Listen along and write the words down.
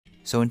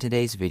So in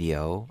today's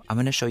video, I'm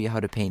going to show you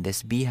how to paint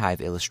this beehive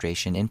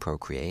illustration in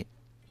Procreate.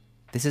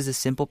 This is a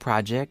simple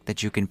project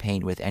that you can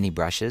paint with any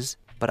brushes,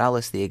 but I'll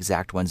list the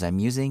exact ones I'm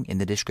using in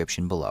the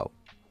description below.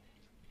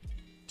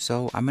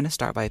 So I'm going to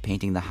start by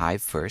painting the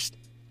hive first.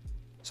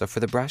 So for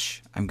the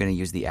brush, I'm going to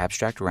use the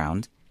abstract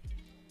round,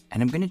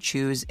 and I'm going to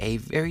choose a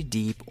very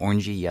deep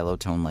orangey yellow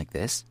tone like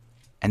this.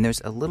 And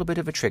there's a little bit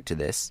of a trick to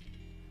this,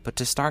 but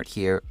to start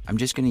here, I'm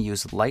just going to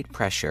use light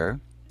pressure,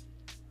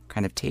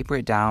 kind of taper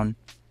it down,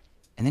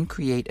 and then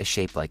create a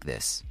shape like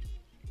this.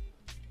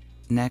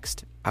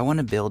 Next, I want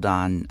to build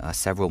on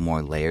several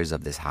more layers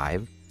of this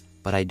hive,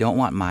 but I don't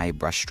want my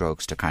brush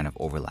strokes to kind of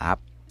overlap.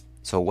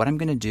 So what I'm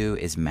going to do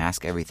is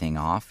mask everything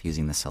off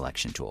using the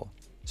selection tool.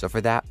 So for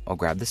that, I'll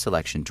grab the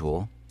selection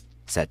tool,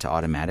 set to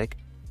automatic,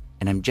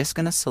 and I'm just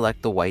going to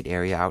select the white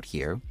area out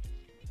here.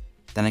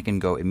 Then I can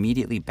go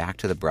immediately back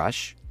to the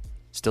brush,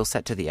 still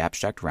set to the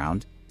abstract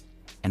round,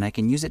 and I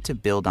can use it to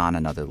build on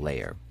another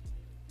layer.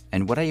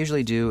 And what I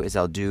usually do is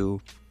I'll do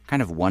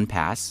kind of one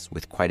pass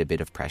with quite a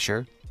bit of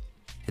pressure,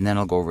 and then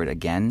I'll go over it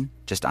again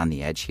just on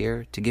the edge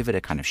here to give it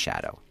a kind of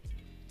shadow.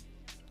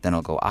 Then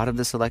I'll go out of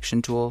the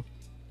selection tool,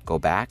 go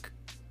back,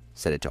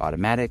 set it to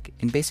automatic,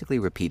 and basically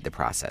repeat the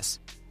process.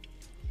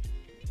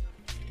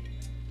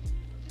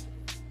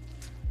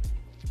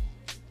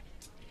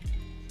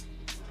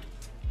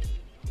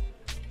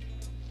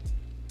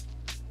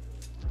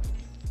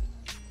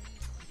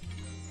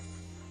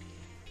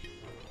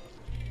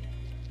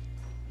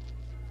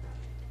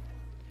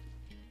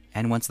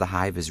 And once the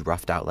hive is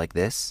roughed out like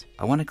this,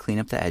 I want to clean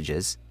up the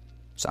edges.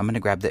 So I'm going to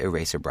grab the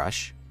eraser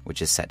brush,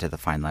 which is set to the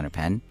fineliner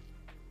pen,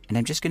 and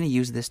I'm just going to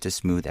use this to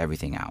smooth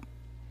everything out.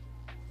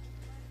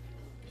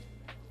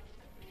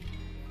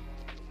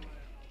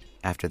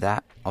 After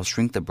that, I'll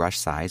shrink the brush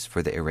size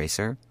for the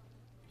eraser.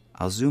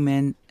 I'll zoom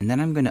in, and then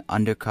I'm going to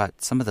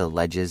undercut some of the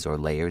ledges or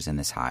layers in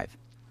this hive.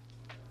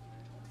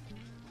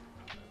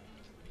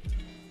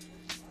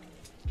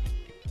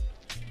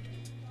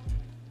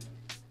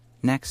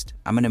 Next,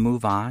 I'm going to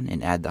move on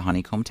and add the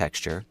honeycomb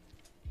texture,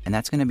 and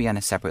that's going to be on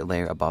a separate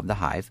layer above the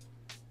hive.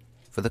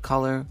 For the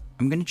color,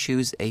 I'm going to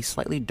choose a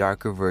slightly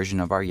darker version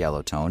of our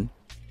yellow tone.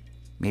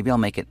 Maybe I'll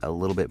make it a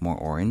little bit more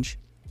orange.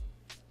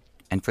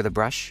 And for the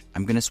brush,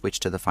 I'm going to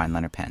switch to the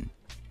fineliner pen.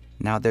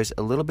 Now there's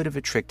a little bit of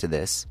a trick to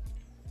this.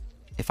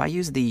 If I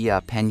use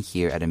the pen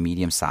here at a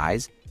medium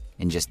size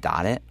and just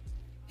dot it,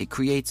 it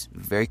creates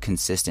very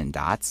consistent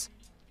dots,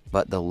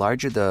 but the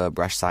larger the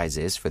brush size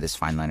is for this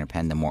fineliner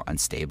pen, the more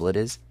unstable it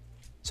is.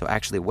 So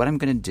actually what I'm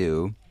going to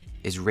do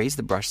is raise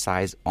the brush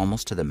size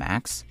almost to the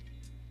max.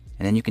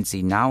 And then you can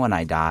see now when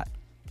I dot,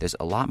 there's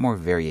a lot more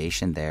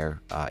variation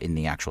there in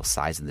the actual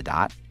size of the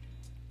dot.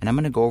 And I'm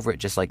going to go over it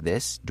just like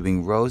this,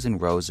 doing rows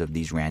and rows of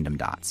these random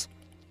dots.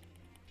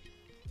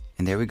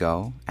 And there we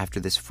go. After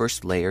this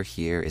first layer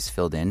here is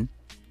filled in,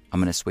 I'm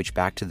going to switch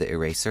back to the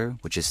eraser,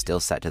 which is still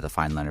set to the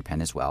fineliner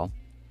pen as well.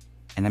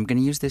 And I'm going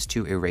to use this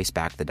to erase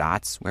back the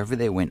dots wherever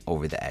they went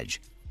over the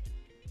edge.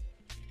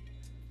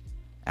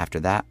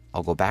 After that,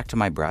 I'll go back to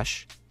my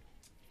brush,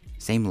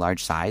 same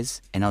large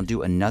size, and I'll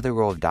do another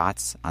row of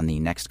dots on the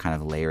next kind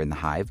of layer in the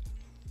hive.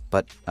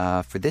 But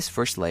for this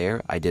first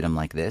layer, I did them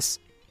like this.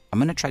 I'm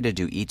going to try to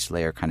do each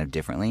layer kind of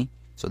differently,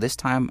 so this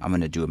time I'm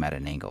going to do them at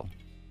an angle.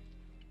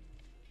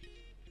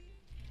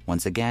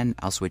 Once again,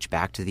 I'll switch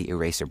back to the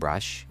eraser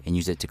brush and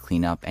use it to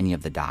clean up any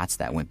of the dots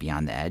that went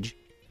beyond the edge.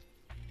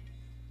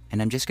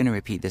 And I'm just going to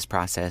repeat this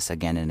process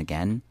again and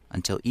again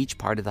until each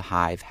part of the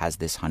hive has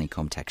this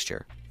honeycomb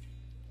texture.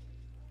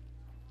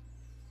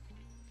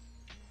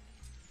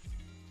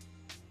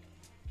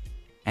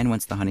 And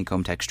once the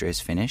honeycomb texture is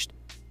finished,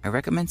 I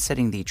recommend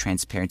setting the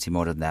transparency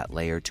mode of that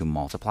layer to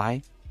multiply.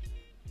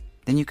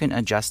 Then you can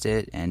adjust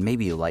it and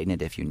maybe lighten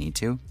it if you need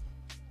to.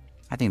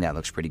 I think that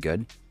looks pretty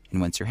good. And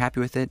once you're happy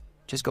with it,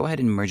 just go ahead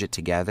and merge it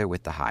together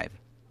with the hive.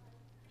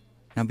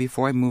 Now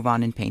before I move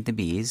on and paint the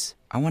bees,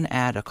 I want to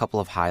add a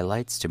couple of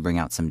highlights to bring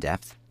out some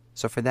depth.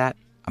 So for that,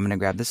 I'm going to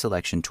grab the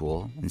selection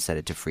tool and set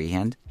it to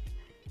freehand.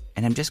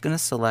 And I'm just going to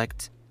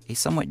select a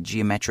somewhat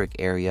geometric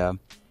area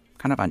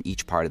kind of on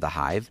each part of the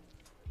hive.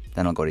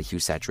 Then I'll go to hue,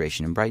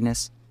 saturation, and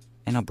brightness,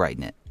 and I'll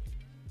brighten it.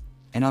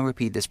 And I'll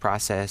repeat this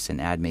process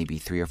and add maybe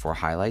 3 or 4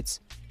 highlights,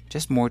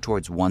 just more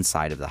towards one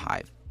side of the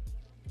hive.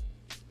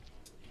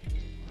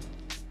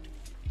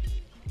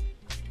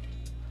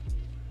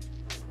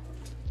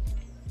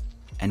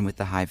 And with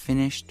the hive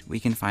finished,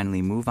 we can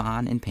finally move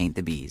on and paint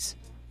the bees.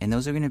 And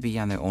those are going to be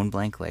on their own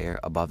blank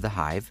layer above the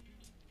hive.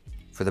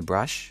 For the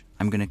brush,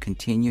 I'm going to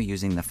continue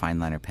using the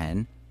fineliner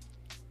pen,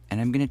 and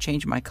I'm going to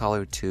change my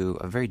color to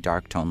a very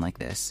dark tone like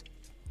this.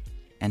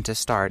 And to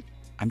start,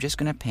 I'm just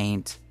going to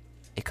paint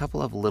a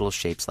couple of little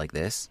shapes like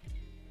this.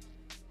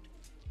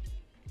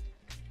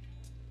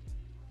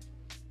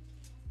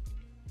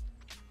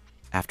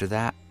 After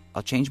that,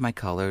 I'll change my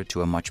color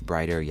to a much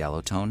brighter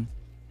yellow tone.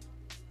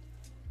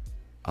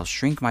 I'll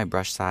shrink my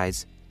brush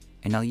size,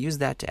 and I'll use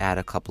that to add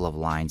a couple of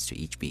lines to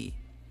each bee.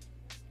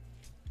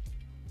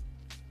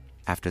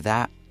 After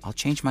that, I'll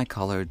change my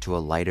color to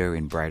a lighter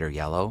and brighter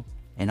yellow,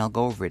 and I'll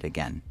go over it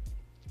again.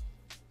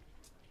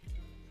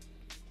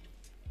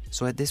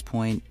 So at this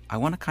point, I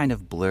want to kind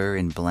of blur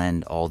and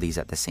blend all these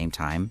at the same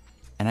time,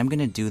 and I'm going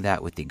to do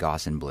that with the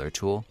Gaussian blur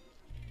tool.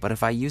 But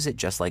if I use it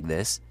just like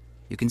this,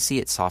 you can see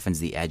it softens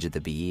the edge of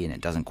the bee and it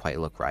doesn't quite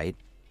look right.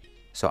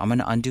 So I'm going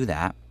to undo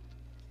that,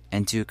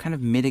 and to kind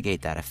of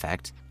mitigate that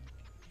effect,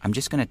 I'm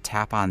just going to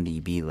tap on the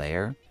bee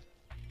layer,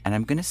 and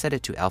I'm going to set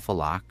it to alpha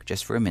lock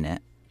just for a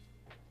minute.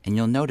 And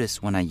you'll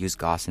notice when I use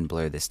Gaussian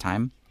blur this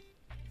time,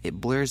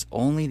 it blurs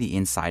only the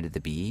inside of the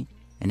bee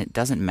and it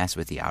doesn't mess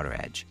with the outer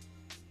edge.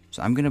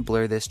 So I'm going to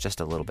blur this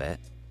just a little bit.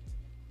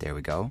 There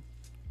we go.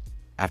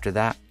 After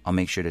that, I'll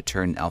make sure to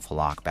turn alpha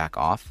lock back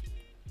off.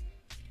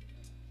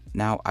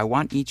 Now I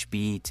want each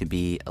bee to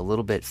be a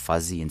little bit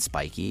fuzzy and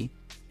spiky,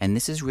 and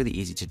this is really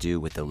easy to do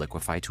with the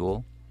liquify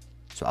tool.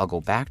 So I'll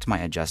go back to my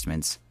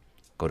adjustments,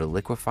 go to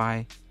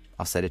liquify,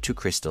 I'll set it to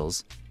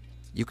crystals.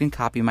 You can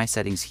copy my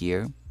settings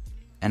here,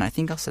 and I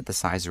think I'll set the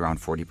size around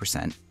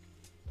 40%.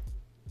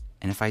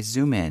 And if I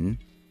zoom in,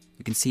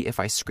 you can see if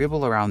I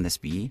scribble around this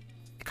bee,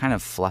 it kind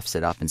of fluffs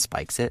it up and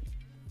spikes it.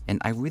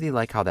 And I really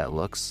like how that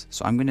looks,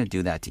 so I'm going to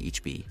do that to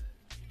each bee.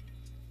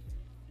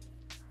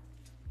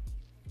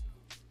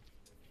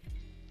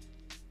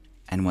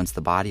 And once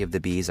the body of the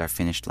bees are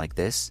finished like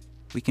this,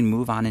 we can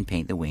move on and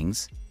paint the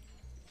wings.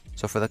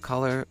 So for the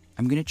color,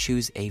 I'm going to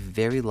choose a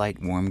very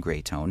light warm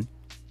gray tone.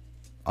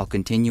 I'll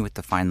continue with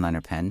the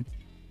fineliner pen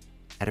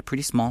at a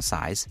pretty small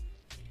size,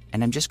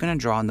 and I'm just going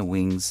to draw on the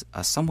wings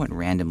somewhat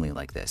randomly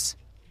like this.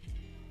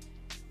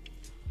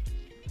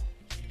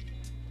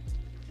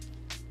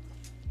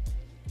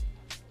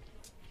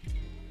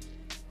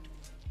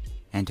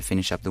 And to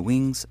finish up the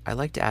wings, I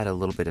like to add a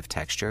little bit of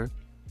texture.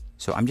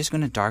 So I'm just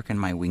going to darken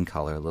my wing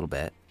color a little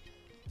bit.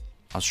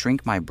 I'll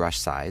shrink my brush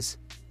size,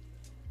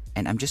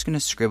 and I'm just going to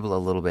scribble a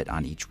little bit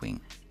on each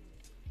wing.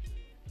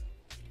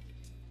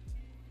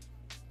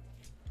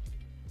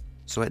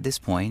 So at this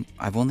point,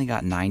 I've only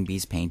got 9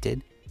 bees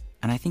painted,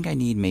 and I think I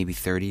need maybe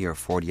 30 or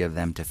 40 of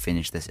them to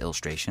finish this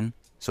illustration.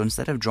 So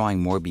instead of drawing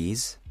more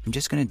bees, I'm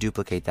just going to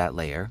duplicate that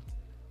layer.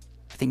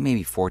 I think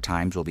maybe 4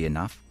 times will be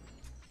enough.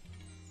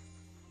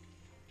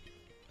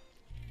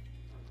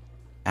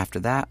 After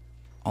that,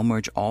 I'll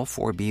merge all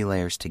 4 bee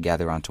layers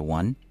together onto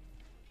one,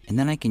 and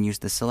then I can use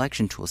the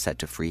selection tool set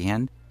to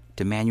freehand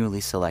to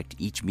manually select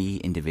each bee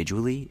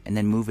individually and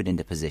then move it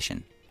into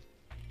position.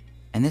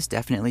 And this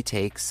definitely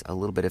takes a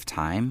little bit of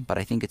time, but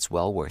I think it's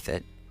well worth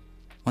it.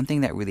 One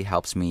thing that really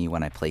helps me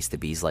when I place the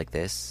bees like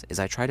this is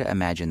I try to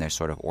imagine they're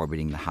sort of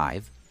orbiting the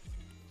hive.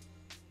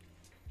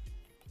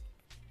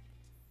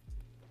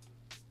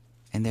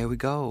 And there we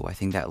go. I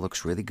think that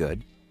looks really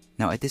good.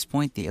 Now at this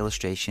point, the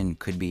illustration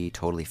could be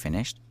totally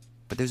finished,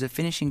 but there's a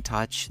finishing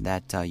touch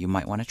that you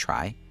might want to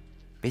try.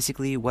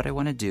 Basically, what I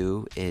want to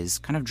do is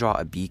kind of draw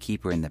a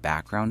beekeeper in the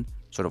background,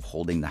 sort of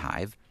holding the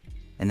hive,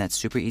 and that's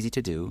super easy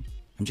to do.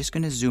 I'm just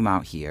going to zoom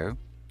out here.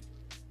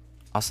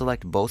 I'll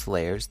select both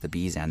layers, the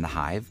bees and the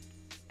hive,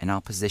 and I'll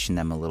position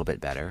them a little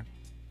bit better.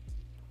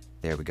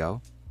 There we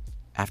go.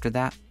 After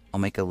that, I'll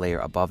make a layer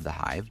above the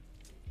hive.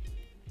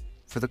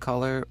 For the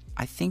color,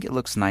 I think it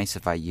looks nice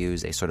if I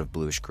use a sort of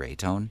bluish gray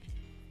tone.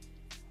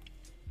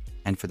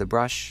 And for the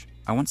brush,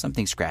 I want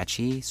something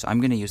scratchy, so I'm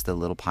going to use the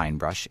little pine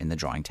brush in the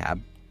drawing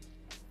tab.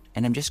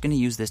 And I'm just going to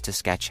use this to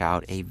sketch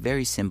out a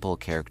very simple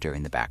character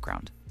in the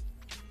background.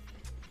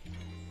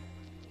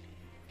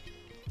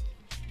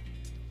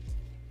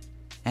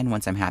 And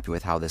once I'm happy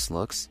with how this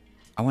looks,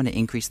 I want to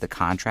increase the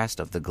contrast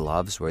of the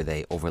gloves where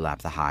they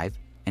overlap the hive.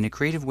 And a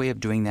creative way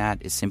of doing that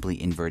is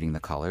simply inverting the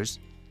colors.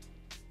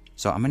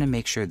 So I'm going to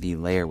make sure the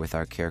layer with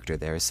our character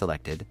there is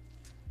selected.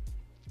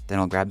 Then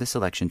I'll grab the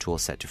selection tool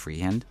set to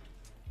freehand.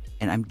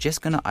 And I'm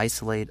just going to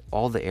isolate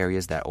all the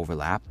areas that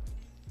overlap.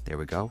 There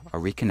we go.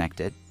 I'll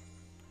reconnect it.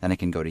 Then I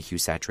can go to hue,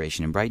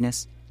 saturation, and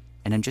brightness.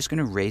 And I'm just going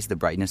to raise the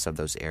brightness of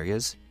those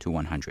areas to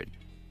 100.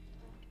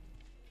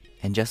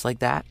 And just like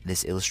that,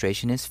 this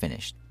illustration is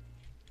finished.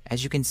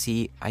 As you can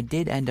see, I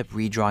did end up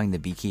redrawing the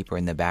beekeeper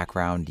in the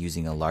background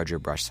using a larger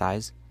brush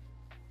size.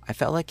 I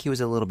felt like he was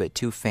a little bit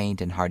too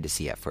faint and hard to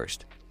see at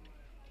first.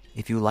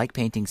 If you like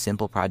painting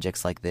simple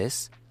projects like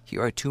this,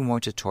 here are 2 more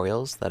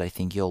tutorials that I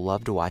think you'll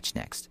love to watch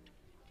next.